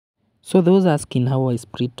So those asking how I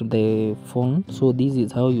split the phone, so this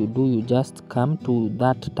is how you do. You just come to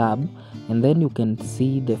that tab and then you can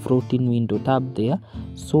see the floating window tab there.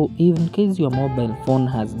 So in case your mobile phone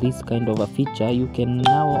has this kind of a feature, you can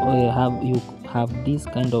now have this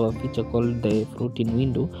kind of a feature called the floating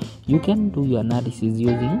window. You can do your analysis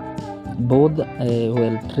using both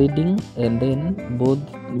while trading, and then both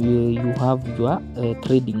you have your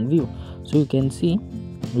trading view. So you can see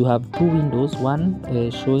you have two windows, one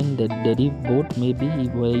showing the Deriv board, maybe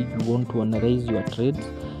where you want to analyze your trades.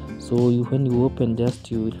 So when you open, just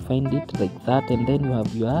you will find it like that, and then you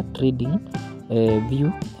have your trading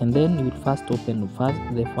view, and then you will first open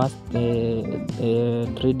the first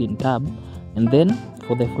trading tab, and then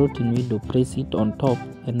for the floating window press it on top,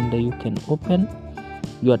 and you can open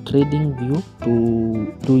your trading view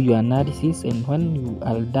to do your analysis. And when you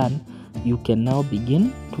are done, you can now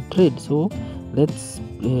begin to trade. So let's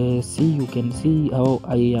see. You can see how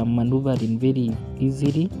I am maneuvering very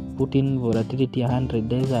easily, putting volatility 100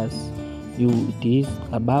 days as it is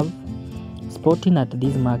above. Spotting at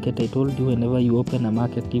this market, I told you, whenever you open a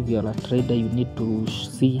market, if you are a trader, you need to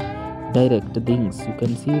see direct things. You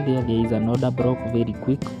can see there is an order block, very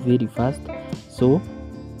quick, very fast. So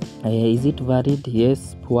is it valid?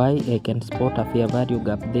 Yes. Why? I can spot a fair value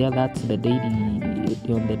gap there. That's the daily,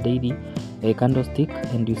 on the daily candlestick,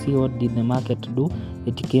 and you see what did the market do.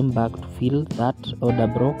 It came back to fill that order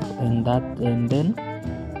block, and then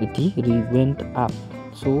it went up.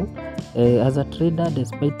 So as a trader,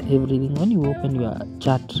 despite everything, when you open your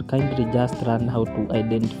chart, kindly just learn how to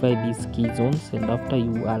identify these key zones, and after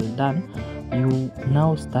you are done, you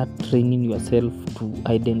now start training yourself to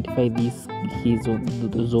identify these key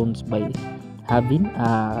zones by having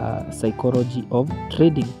a psychology of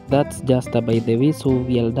trading. That's just by the way. So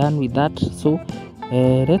we are done with that. So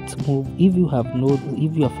let's move. If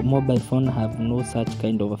your mobile phone have no such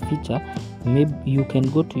kind of a feature, maybe you can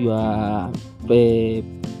go to your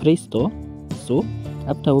Play Store. So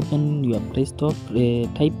after opening your Play Store,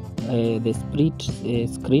 type the split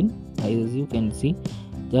screen. As you can see,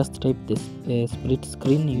 just type this split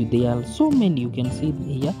screen. There are so many, you can see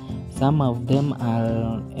here. Some of them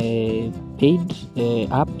are paid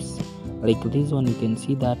apps, like this one. You can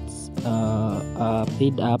see that's a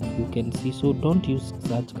paid app, you can see. So don't use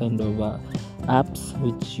such kind of apps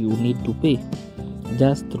which you need to pay.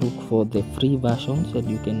 Just look for the free versions, and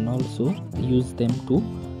you can also use them to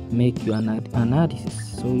make your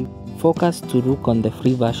analysis. So focus to look on the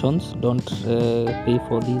free versions, don't pay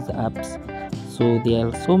for these apps. So there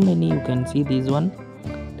are so many. You can see this one.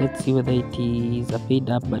 Let's see whether it is a paid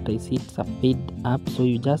app, but I see it's a paid app. So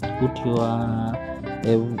you just put your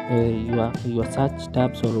search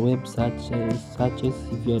tabs or web searches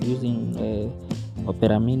if you are using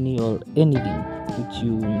Opera Mini or anything which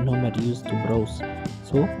you normally use to browse.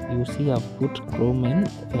 So you see I've put Chrome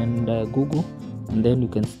and Google, and then you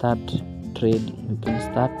can start trading. You can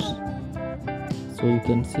start. So you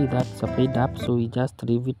can see that's a paid app. So we just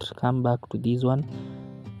leave it, come back to this one,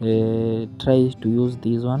 try to use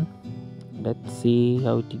this one. Let's see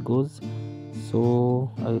how it goes.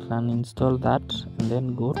 So I will uninstall that and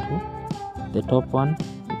then go to the top one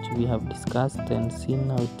which we have discussed and seen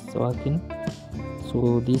how it's working.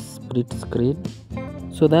 So this split screen.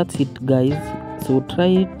 So that's it, guys. So try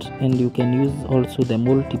it, and you can use also the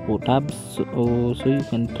multiple tabs, so you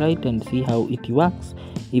can try it and see how it works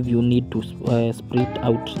if you need to split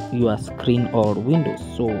out your screen or windows.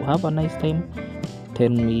 So have a nice time. Tell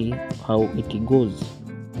me how it goes.